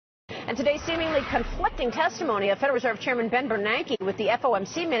And today's seemingly conflicting testimony of Federal Reserve Chairman Ben Bernanke with the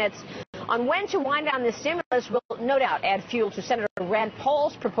FOMC minutes on when to wind down the stimulus will no doubt add fuel to Senator Rand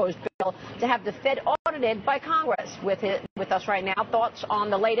Paul's proposed bill to have the Fed audited by Congress. With us right now, thoughts on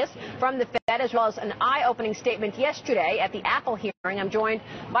the latest from the Fed, as well as an eye-opening statement yesterday at the Apple hearing. I'm joined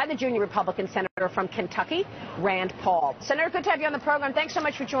by the junior Republican senator from Kentucky, Rand Paul. Senator, good to have you on the program. Thanks so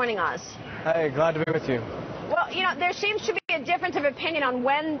much for joining us. Hey, glad to be with you. Well, you know, there seems to be a difference of opinion on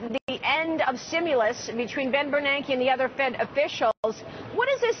when the end of stimulus between Ben Bernanke and the other Fed officials. What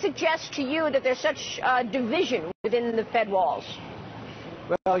does this suggest to you that there's such division within the Fed walls?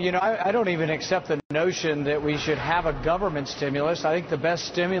 Well, you know, I don't even accept the notion that we should have a government stimulus. I think the best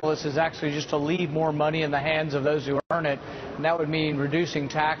stimulus is actually just to leave more money in the hands of those who earn it, and that would mean reducing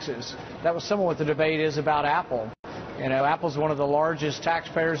taxes. That was somewhat what the debate is about Apple. You know, Apple's one of the largest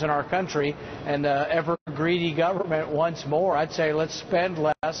taxpayers in our country, and the ever-greedy government wants more. I'd say let's spend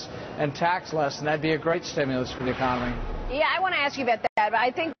less and tax less, and that'd be a great stimulus for the economy. Yeah, I want to ask you about that, but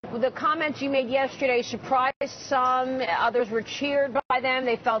I think the comments you made yesterday surprised some. Others were cheered by them.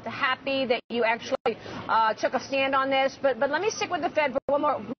 They felt happy that you actually took a stand on this. But let me stick with the Fed for one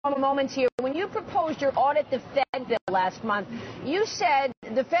more moment here. When you proposed your Audit the Fed bill last month, you said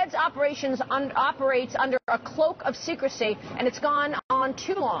the Fed's operates under a cloak of secrecy, and it's gone on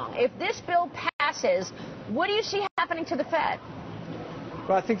too long. If this bill passes, what do you see happening to the Fed?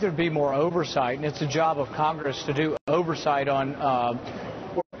 Well, I think there'd be more oversight, and it's the job of Congress to do oversight on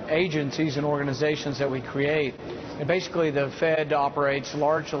agencies and organizations that we create. And basically, the Fed operates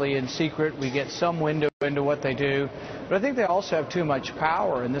largely in secret. We get some window into what they do. But I think they also have too much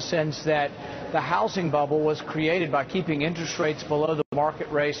power in the sense that the housing bubble was created by keeping interest rates below the market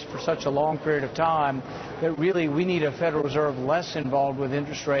rate for such a long period of time that really we need a Federal Reserve less involved with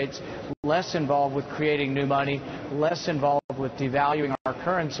interest rates, less involved with creating new money, less involved with devaluing our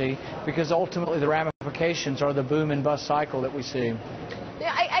currency, because ultimately the ramifications are the boom and bust cycle that we see.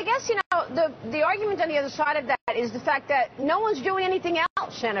 Yeah, I guess, you know, the argument on the other side of that is the fact that no one's doing anything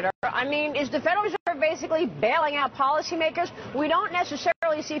else, Senator. I mean, is the Federal Reserve basically bailing out policymakers? We don't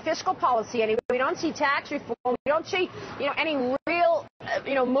necessarily see fiscal policy anyway. We don't see tax reform. We don't see, you know, any real,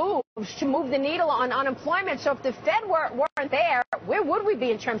 moves to move the needle on unemployment. So if the Fed weren't there, where would we be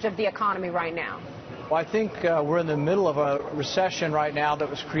in terms of the economy right now? Well, I think we're in the middle of a recession right now that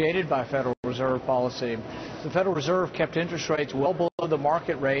was created by Federal Reserve policy. The Federal Reserve kept interest rates well below the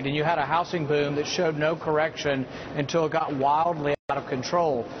market rate, and you had a housing boom that showed no correction until it got wildly out of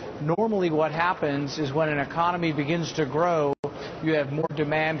control. Normally what happens is when an economy begins to grow, you have more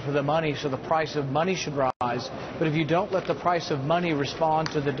demand for the money, so the price of money should rise. But if you don't let the price of money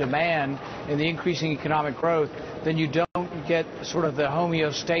respond to the demand and the increasing economic growth, then you don't get sort of the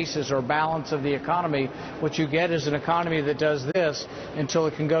homeostasis or balance of the economy. What you get is an economy that does this until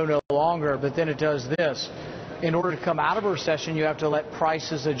it can go no longer, but then it does this. In order to come out of a recession, you have to let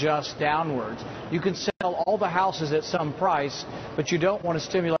prices adjust downwards. You can sell all the houses at some price, but you don't want to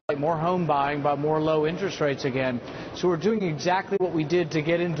stimulate more home buying by more low interest rates again. So we're doing exactly what we did to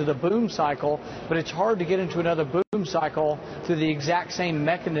get into the boom cycle, but it's hard to get into another boom cycle through the exact same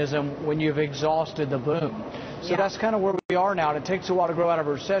mechanism when you've exhausted the boom. So that's kind of where we are now. And it takes a while to grow out of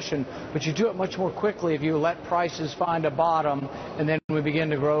a recession, but you do it much more quickly if you let prices find a bottom and then we begin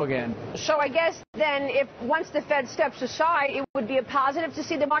to grow again. So I guess then if once the Fed steps aside, it would be a positive to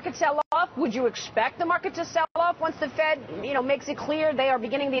see the market sell off? Would you expect the market to sell off once the Fed, makes it clear they are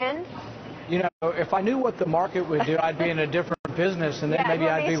beginning the end? You know, if I knew what the market would do, I'd be in a different business, and then maybe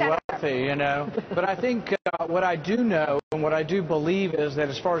I'd be wealthy, But I think what I do know and what I do believe is that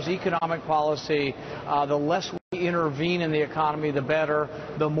as far as economic policy, the less we intervene in the economy, the better.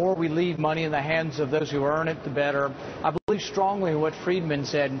 The more we leave money in the hands of those who earn it, the better. I believe strongly in what Friedman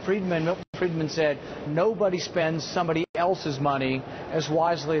said. And Milton Friedman said, nobody spends somebody else's money as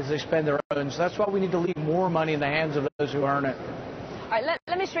wisely as they spend their own. So that's why we need to leave more money in the hands of those who earn it. All right,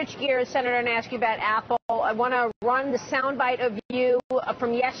 let me switch gears, Senator, and ask you about Apple. I want to run the soundbite of you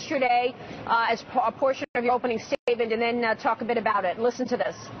from yesterday as a portion of your opening statement, and then talk a bit about it. Listen to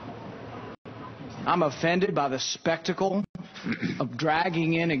this. I'm offended by the spectacle of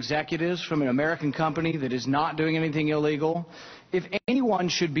dragging in executives from an American company that is not doing anything illegal. If anyone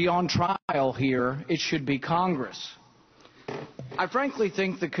should be on trial here, it should be Congress. I frankly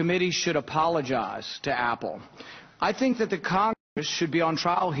think the committee should apologize to Apple. I think that the Congress should be on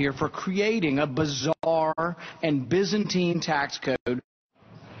trial here for creating a bizarre and Byzantine tax code.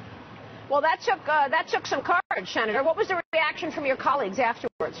 Well, that took some courage, Senator. What was the reaction from your colleagues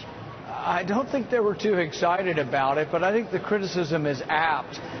afterwards? I don't think they were too excited about it, but I think the criticism is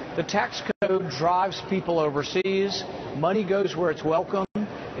apt. The tax code drives people overseas. Money goes where it's welcome.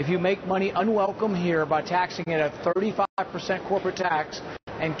 if you make money unwelcome here by taxing it at 35% corporate tax,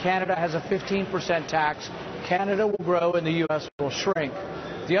 and Canada has a 15% tax, Canada will grow and the U.S. will shrink.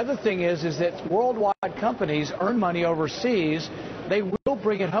 The other thing is that worldwide companies earn money overseas. They will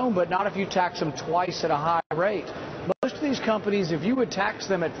bring it home, but not if you tax them twice at a high rate. Most of these companies, if you would tax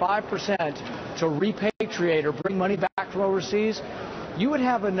them at 5% to repatriate or bring money back from overseas, you would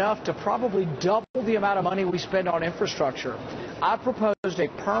have enough to probably double the amount of money we spend on infrastructure. I proposed a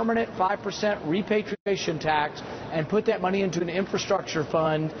permanent 5% repatriation tax and put that money into an infrastructure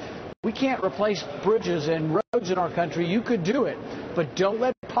fund. We can't replace bridges and roads in our country. You could do it, but don't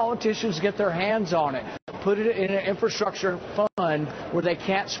let politicians get their hands on it. Put it in an infrastructure fund where they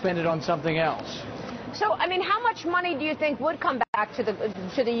can't spend it on something else. So, I mean, how much money do you think would come back to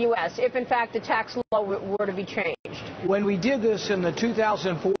the U.S. if, in fact, the tax law were to be changed? When we did this in the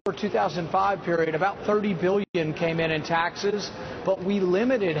 2004-2005 period, about $30 billion came in taxes, but we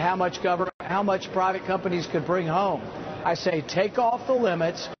limited how much private companies could bring home. I say take off the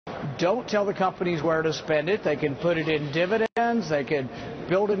limits. Don't tell the companies where to spend it. They can put it in dividends. They can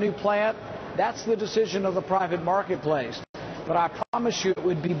build a new plant. That's the decision of the private marketplace. But I promise you it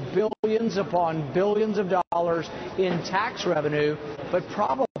would be billions upon billions of dollars in tax revenue, but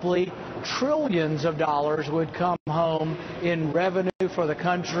probably trillions of dollars would come home in revenue for the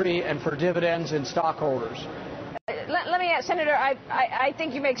country and for dividends and stockholders. Let me ask, Senator, I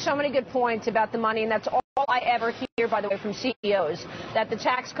think you make so many good points about the money, and that's all I ever hear, by the way, from CEOs, that the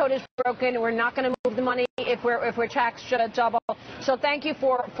tax code is broken and we're not going to move the money if we're taxed double. So thank you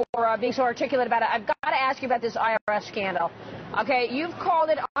for being so articulate about it. I've got to ask you about this IRS scandal. Okay, you've called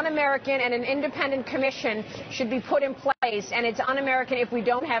it un-American, and an independent commission should be put in place, and it's un-American if we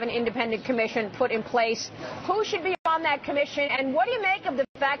don't have an independent commission put in place. Who should be on that commission, and what do you make of the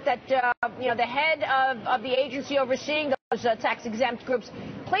fact that the head of the agency overseeing those tax-exempt groups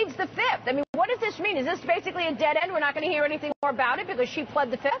pleads the fifth? I mean, what does this mean? Is this basically a dead end? We're not going to hear anything more about it because she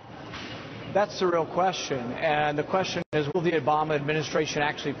pled the fifth? That's the real question. And the question is, will the Obama administration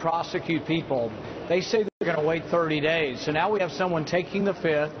actually prosecute people? They say they're going to wait 30 days. So now we have someone taking the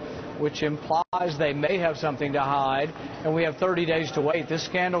fifth, which implies they may have something to hide, and we have 30 days to wait. This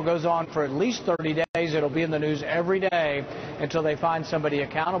scandal goes on for at least 30 days. It'll be in the news every day until they find somebody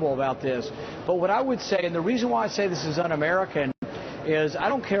accountable about this. But what I would say, and the reason why I say this is un-American, is I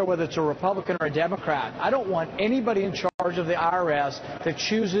don't care whether it's a Republican or a Democrat. I don't want anybody in charge of the IRS that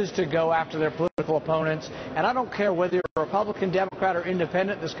chooses to go after their political opponents. And I don't care whether you're a Republican, Democrat, or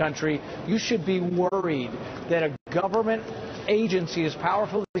independent in this country. You should be worried that a government agency as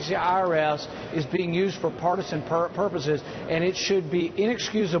powerful as the IRS is being used for partisan purposes, and it should be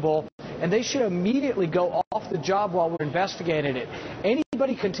inexcusable. And they should immediately go off the job while we're investigating it.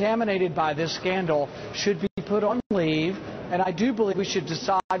 Anybody contaminated by this scandal should be put on leave. And I do believe we should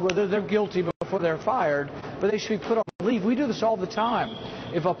decide whether they're guilty before they're fired, but they should be put on leave. We do this all the time.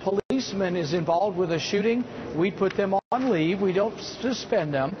 If a policeman is involved with a shooting, we put them on leave. We don't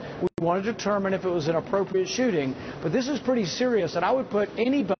suspend them. We want to determine if it was an appropriate shooting. But this is pretty serious, and I would put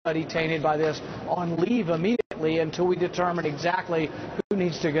anybody tainted by this on leave immediately until we determine exactly who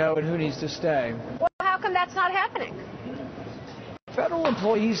needs to go and who needs to stay. Well, how come that's not happening? Federal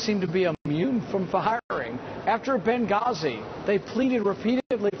employees seem to be immune from firing. After Benghazi, they pleaded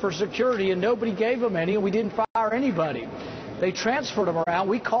repeatedly for security, and nobody gave them any, and we didn't fire anybody. They transferred them around.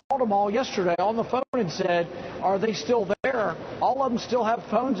 We called them all yesterday on the phone and said, are they still there? All of them still have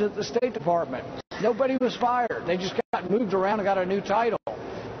phones at the State Department. Nobody was fired. They just got moved around and got a new title.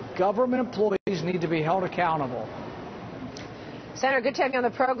 Government employees need to be held accountable. Senator, good to have you on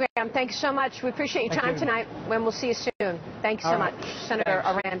the program. Thank you so much. We appreciate your time tonight, and we'll see you soon. Thank you so much. Senator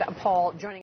Aranda Paul joining us.